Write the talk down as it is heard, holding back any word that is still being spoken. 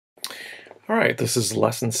All right, this is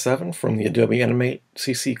Lesson 7 from the Adobe Animate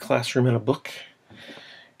CC Classroom in a Book.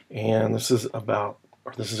 And this is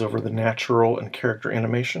over the natural and character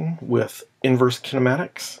animation with inverse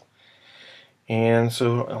kinematics. And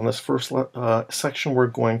so on this first section, we're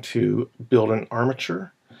going to build an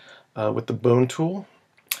armature with the bone tool.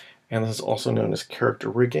 And this is also known as character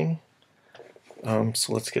rigging.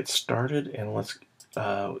 So let's get started, and let's,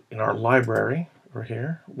 in our library over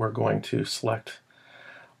here, we're going to select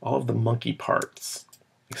all of the monkey parts,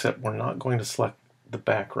 except we're not going to select the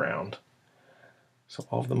background. So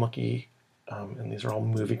all of the monkey, and these are all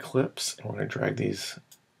movie clips, and we're going to drag these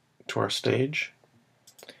to our stage.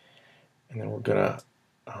 And then we're going to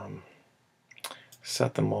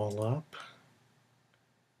set them all up.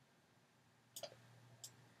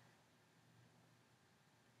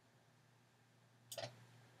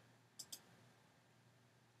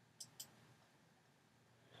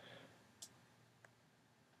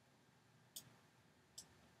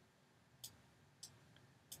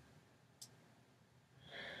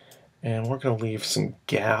 And we're going to leave some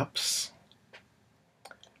gaps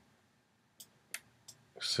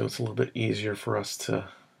so it's a little bit easier for us to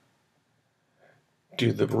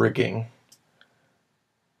do the rigging.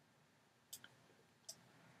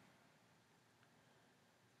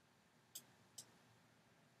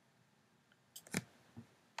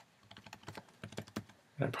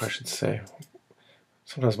 And I probably should say,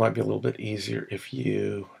 sometimes it might be a little bit easier if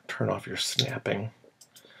you turn off your snapping.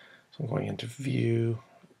 So I'm going into View,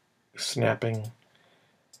 Snapping,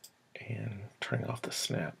 and turning off the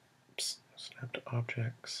snaps, snap to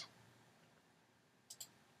objects.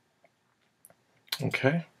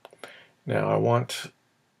 Okay, now I'm going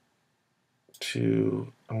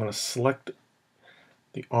to select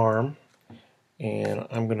the arm, and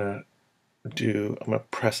I'm going to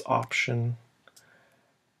press Option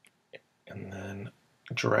and then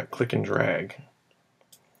click and drag.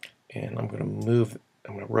 And I'm going to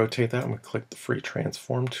rotate that. I'm going to click the free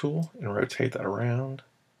transform tool and rotate that around.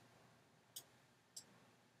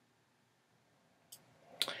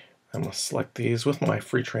 I'm going to select these with my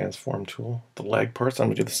free transform tool. The leg parts, I'm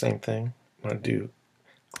going to do the same thing. I'm going to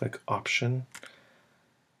click Option,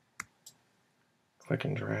 click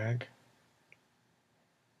and drag.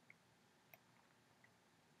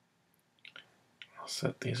 I'll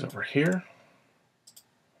set these over here.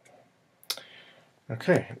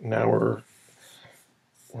 Okay, now we're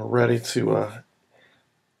ready to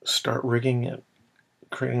start rigging it,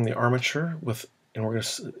 creating the armature and we're going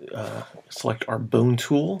to select our bone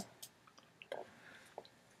tool.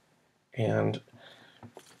 And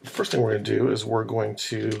the first thing we're going to do is we're going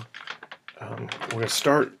to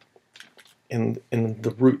start in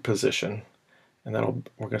the root position, and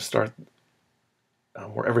we're going to start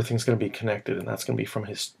where everything's going to be connected, and that's going to be from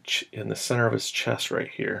in the center of his chest right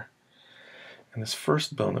here. And this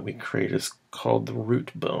first bone that we create is called the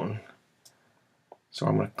root bone. So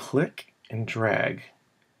I'm going to click and drag,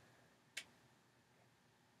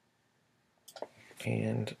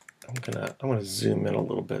 and I'm going to zoom in a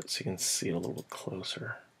little bit so you can see it a little bit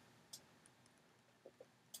closer.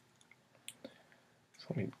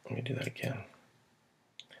 So let me do that again.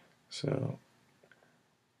 So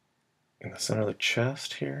in the center of the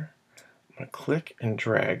chest here, I'm going to click and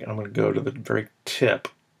drag. I'm going to go to the very tip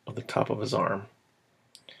of the top of his arm.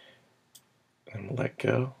 And I'm going to let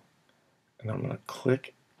go. And I'm going to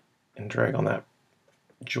click and drag on that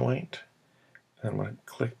joint. And I'm going to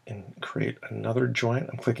click and create another joint.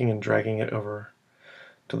 I'm clicking and dragging it over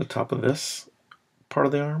to the top of this part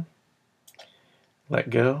of the arm. Let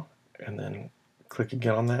go. And then click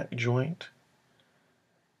again on that joint.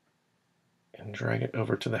 And drag it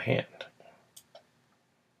over to the hand.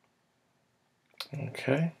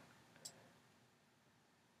 Okay.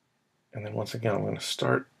 And then once again, I'm going to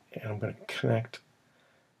start, and I'm going to connect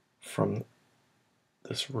from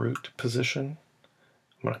this root position.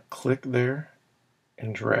 I'm going to click there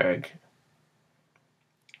and drag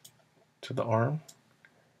to the arm.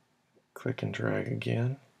 Click and drag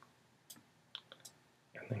again.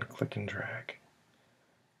 And then click and drag.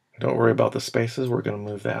 Don't worry about the spaces. We're going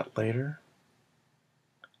to move that later.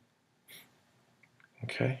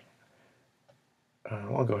 Okay.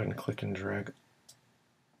 I'll go ahead and click and drag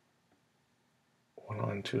one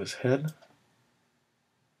onto his head.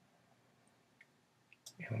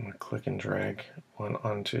 And I'm going to click and drag one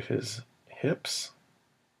onto his hips.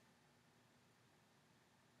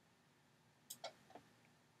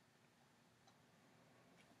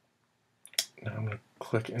 Now I'm going to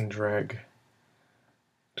click and drag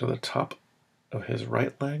to the top of his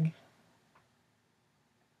right leg.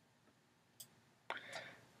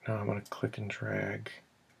 Now I'm going to click and drag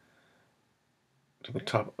to the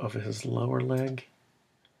top of his lower leg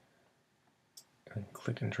and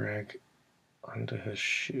click and drag onto his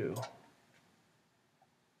shoe.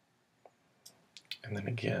 And then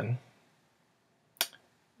again,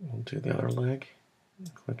 we'll do the other leg,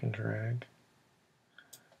 click and drag,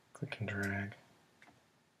 click and drag.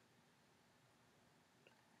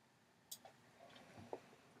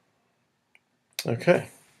 Okay,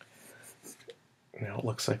 now it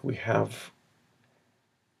looks like we have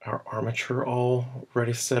our armature all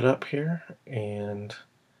ready set up here, and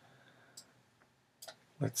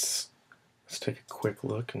let's take a quick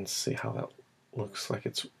look and see how that looks like.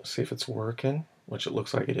 See if it's working, which it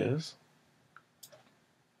looks like it is.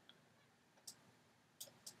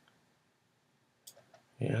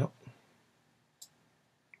 Yep.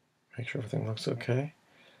 Make sure everything looks okay.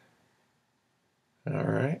 All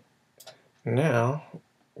right. Now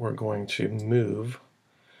we're going to move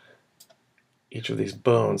each of these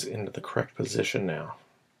bones into the correct position now.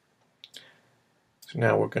 So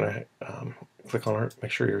now we're going to click on it,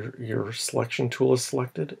 make sure your selection tool is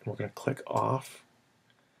selected, and we're going to click off.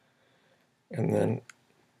 And then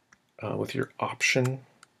with your option,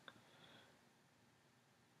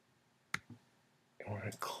 we're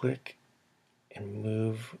going to click and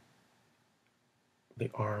move the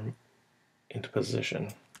arm into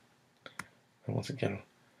position. And once again,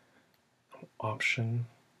 option,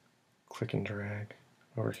 click and drag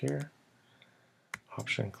over here,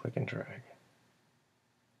 option, click and drag.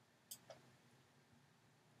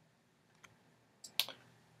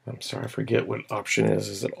 I'm sorry, I forget what option is.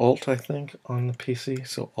 Is it Alt, I think, on the PC?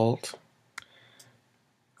 So Alt,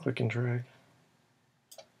 click and drag.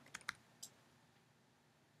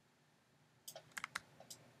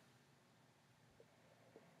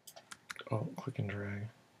 Alt, click and drag.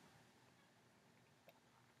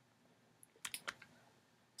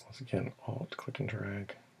 Once again, Alt, click and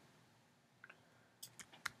drag.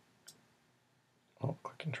 Alt,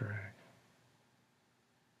 click and drag.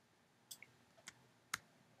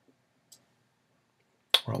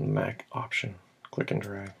 Or on the Mac, option, click and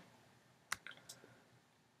drag.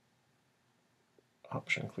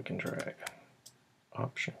 Option, click and drag.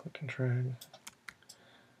 Option, click and drag.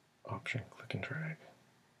 Option, click and drag.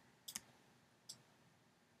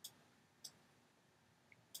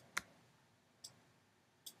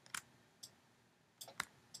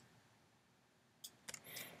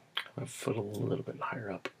 My foot a little bit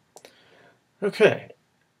higher up. Okay,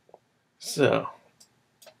 so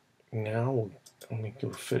now let me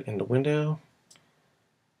go fit into window.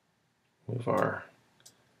 Move our,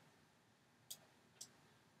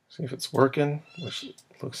 see if it's working, which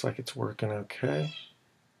looks like it's working okay.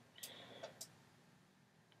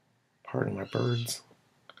 Pardon my birds.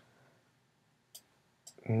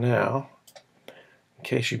 Now, in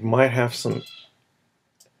case you might have some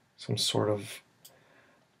sort of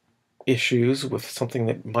issues with something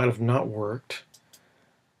that might have not worked,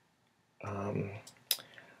 or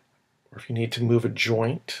if you need to move a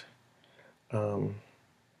joint, let's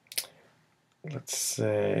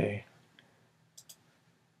say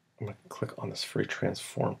I'm going to click on this free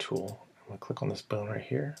transform tool. I'm going to click on this bone right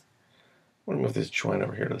here. I'm going to move this joint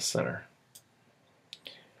over here to the center.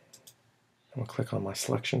 I'm going to click on my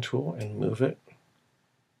selection tool and move it.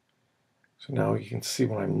 So now you can see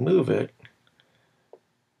when I move it,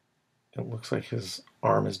 it looks like his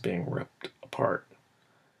arm is being ripped apart.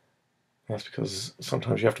 And that's because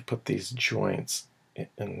sometimes you have to put these joints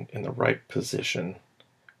in the right position,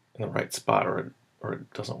 in the right spot, or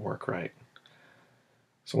it doesn't work right.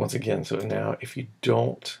 So once again, so now if you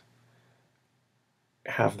don't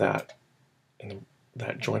have that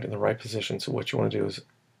joint in the right position, so what you want to do is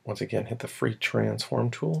once again hit the free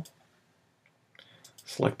transform tool,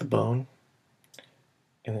 select the bone,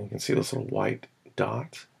 and then you can see this little white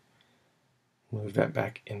dot. Move that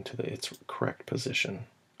back into its correct position.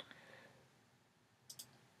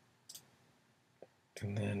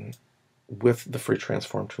 And then with the free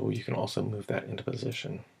transform tool, you can also move that into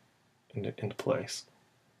position, into place.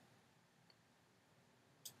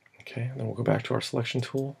 Okay, and then we'll go back to our selection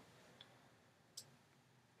tool.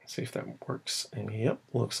 See if that works. And yep,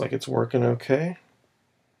 looks like it's working okay.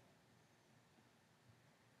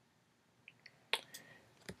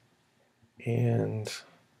 And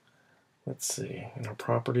let's see, in our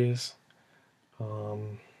properties,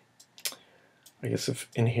 I guess if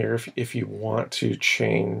in here, if you want to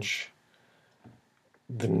change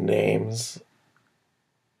the names,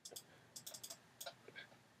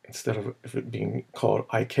 instead of if it being called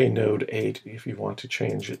IK node 8, if you want to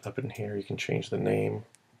change it up in here, you can change the name.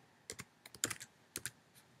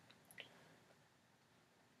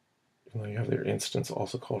 Even though you have their instance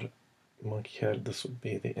also called monkey head, this would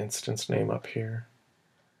be the instance name up here.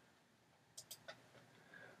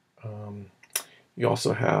 You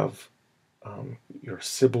also have your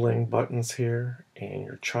sibling buttons here, and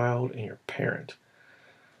your child and your parent.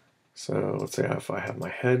 So let's say if I have my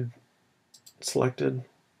head selected,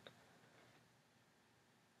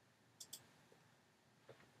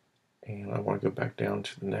 and I want to go back down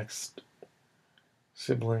to the next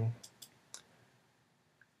sibling,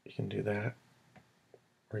 you can do that.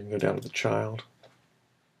 Or you can go down to the child.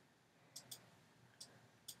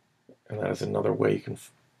 And that is another way you can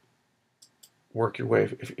work your way.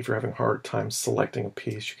 If you're having a hard time selecting a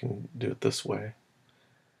piece, you can do it this way.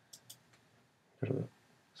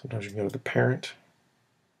 Sometimes you can go to the parent.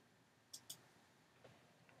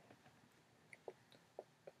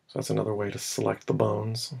 So that's another way to select the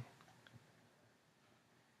bones.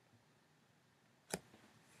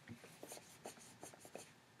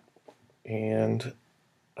 And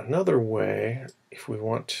another way, if we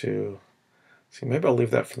want to, see, maybe I'll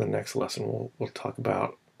leave that for the next lesson. We'll talk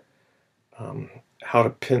about how to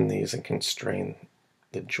pin these and constrain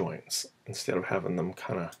the joints instead of having them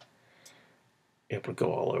kind of able to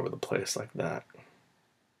go all over the place like that.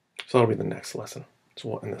 So that'll be the next lesson. So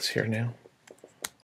we'll end this here now.